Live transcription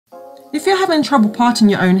If you're having trouble parting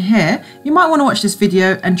your own hair, you might want to watch this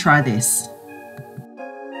video and try this.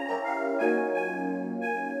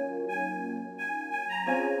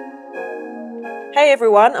 Hey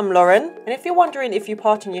everyone, I'm Lauren, and if you're wondering if you're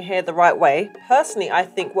parting your hair the right way, personally I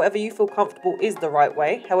think whatever you feel comfortable is the right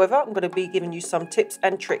way. However, I'm going to be giving you some tips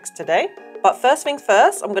and tricks today. But first thing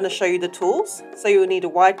first, I'm going to show you the tools. So you'll need a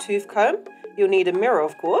wide tooth comb, you'll need a mirror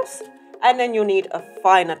of course, and then you'll need a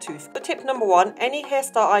finer tooth. So tip number one, any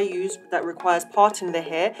hairstyle I use that requires parting the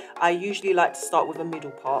hair, I usually like to start with a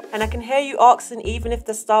middle part. And I can hear you asking, even if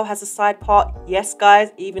the style has a side part? Yes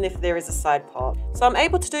guys, even if there is a side part. So I'm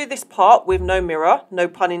able to do this part with no mirror, no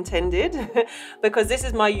pun intended, because this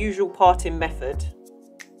is my usual parting method.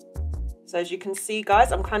 So as you can see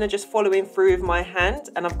guys, I'm kind of just following through with my hand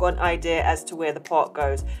and I've got an idea as to where the part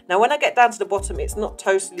goes. Now when I get down to the bottom, it's not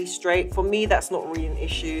totally straight. For me, that's not really an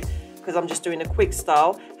issue, because I'm just doing a quick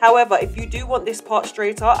style. However, if you do want this part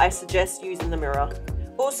straighter, I suggest using the mirror.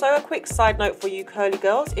 Also, a quick side note for you curly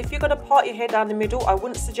girls, if you're going to part your hair down the middle, I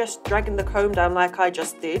wouldn't suggest dragging the comb down like I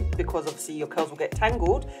just did, because obviously your curls will get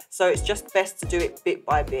tangled. So it's just best to do it bit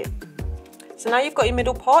by bit. So now you've got your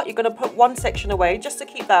middle part, you're going to put one section away just to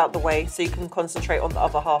keep that out of the way so you can concentrate on the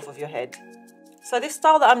other half of your head. So this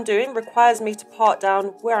style that I'm doing requires me to part down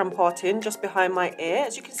where I'm parting, just behind my ear.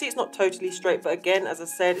 As you can see, it's not totally straight, but again, as I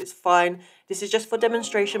said, it's fine. This is just for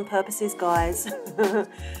demonstration purposes, guys.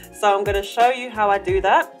 So I'm going to show you how I do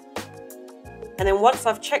that. And then once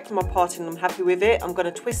I've checked my parting, I'm happy with it, I'm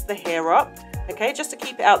going to twist the hair up, okay, just to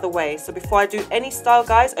keep it out of the way. So before I do any style,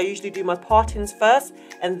 guys, I usually do my partings first,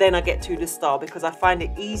 and then I get to the style, because I find it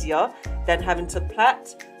easier than having to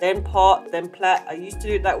plait, then part, then plait. I used to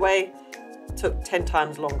do it that way. Took 10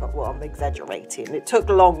 times longer. Well, I'm exaggerating. It took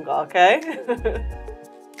longer, okay?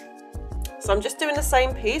 So I'm just doing the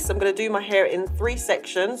same piece. I'm going to do my hair in 3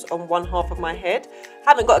 sections on one half of my head.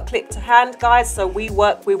 Haven't got a clip to hand, guys, so we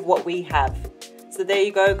work with what we have. So there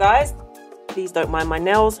you go, guys. Please don't mind my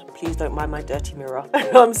nails. Please don't mind my dirty mirror.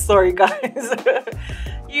 I'm sorry, guys.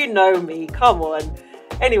 You know me. Come on.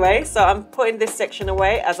 Anyway, so I'm putting this section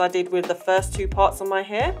away as I did with the first 2 parts of my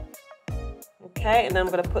hair. Okay, and then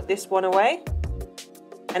I'm going to put this one away.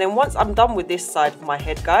 And then once I'm done with this side of my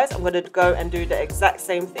head, guys, I'm going to go and do the exact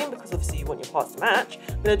same thing, because obviously you want your parts to match.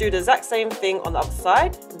 I'm going to do the exact same thing on the other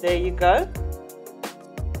side. There you go.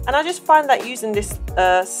 And I just find that using this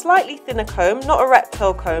slightly thinner comb, not a rat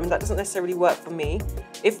tail comb, that doesn't necessarily work for me.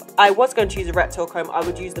 If I was going to use a rat tail comb, I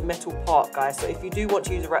would use the metal part, guys. So if you do want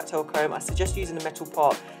to use a rat tail comb, I suggest using the metal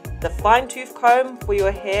part. The fine tooth comb for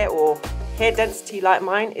your hair, or hair density like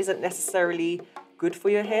mine, isn't necessarily good for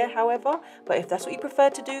your hair, however. But if that's what you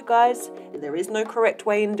prefer to do, guys, there is no correct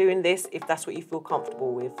way in doing this if that's what you feel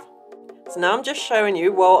comfortable with. So now I'm just showing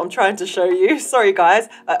you, well, I'm trying to show you, sorry guys,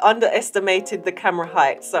 I underestimated the camera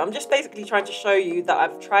height. So I'm just basically trying to show you that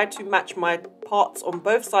I've tried to match my parts on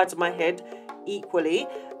both sides of my head equally.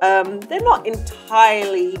 They're not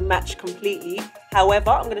entirely matched completely.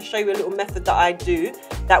 However, I'm going to show you a little method that I do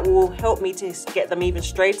that will help me to get them even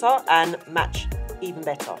straighter and match even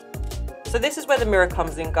better. So this is where the mirror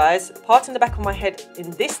comes in, guys. Parting the back of my head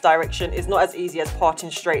in this direction is not as easy as parting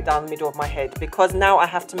straight down the middle of my head, because now I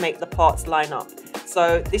have to make the parts line up.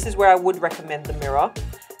 So this is where I would recommend the mirror.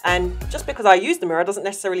 And just because I use the mirror doesn't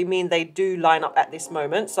necessarily mean they do line up at this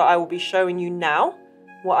moment. So I will be showing you now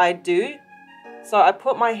what I do. So I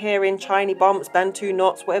put my hair in shiny bumps, bantu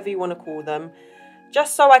knots, whatever you want to call them,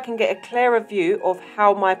 just so I can get a clearer view of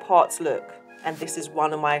how my parts look. And this is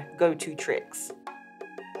one of my go-to tricks.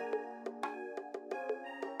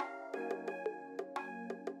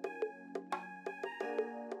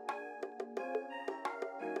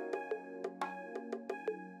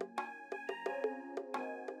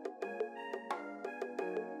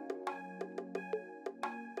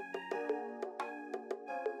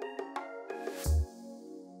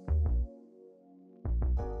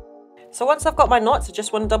 So once I've got my knots, I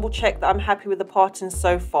just want to double check that I'm happy with the parting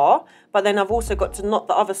so far. But then I've also got to knot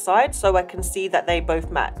the other side so I can see that they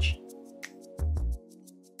both match.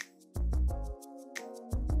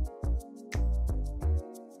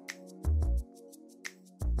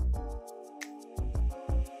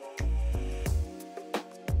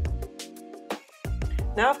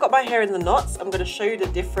 Now I've got my hair in the knots, I'm going to show you the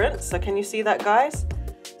difference. So can you see that, guys?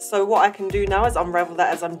 So what I can do now is unravel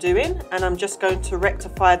that as I'm doing, and I'm just going to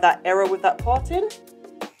rectify that error with that parting.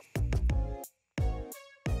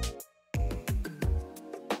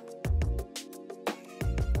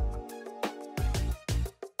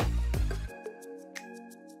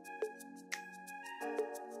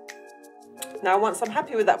 Now once I'm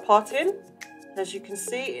happy with that parting, as you can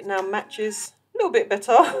see, it now matches a little bit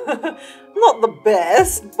better. not the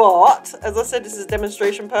best, but as I said, this is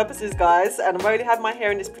demonstration purposes, guys, and I've only had my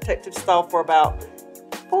hair in this protective style for about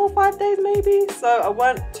 4 or 5 days maybe, so I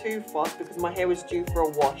weren't too fast because my hair was due for a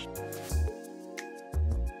wash.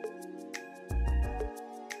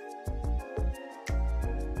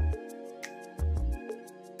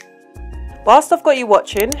 Whilst I've got you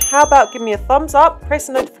watching, how about give me a thumbs up, press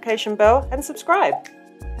the notification bell and subscribe.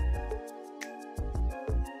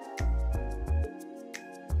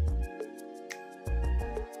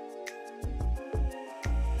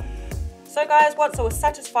 So guys, once I was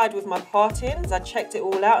satisfied with my partings, I checked it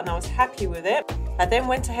all out and I was happy with it. I then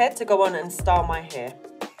went ahead to go on and style my hair.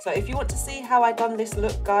 So if you want to see how I done this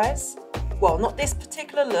look, guys, well, not this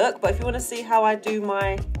particular look, but if you want to see how I do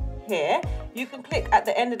my hair, you can click at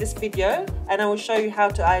the end of this video and I will show you how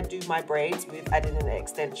I do my braids with adding in the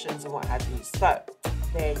extensions and what have you. So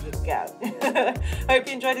there you go. Hope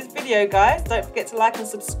you enjoyed this video, guys. Don't forget to like and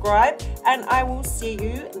subscribe, and I will see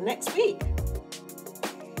you next week.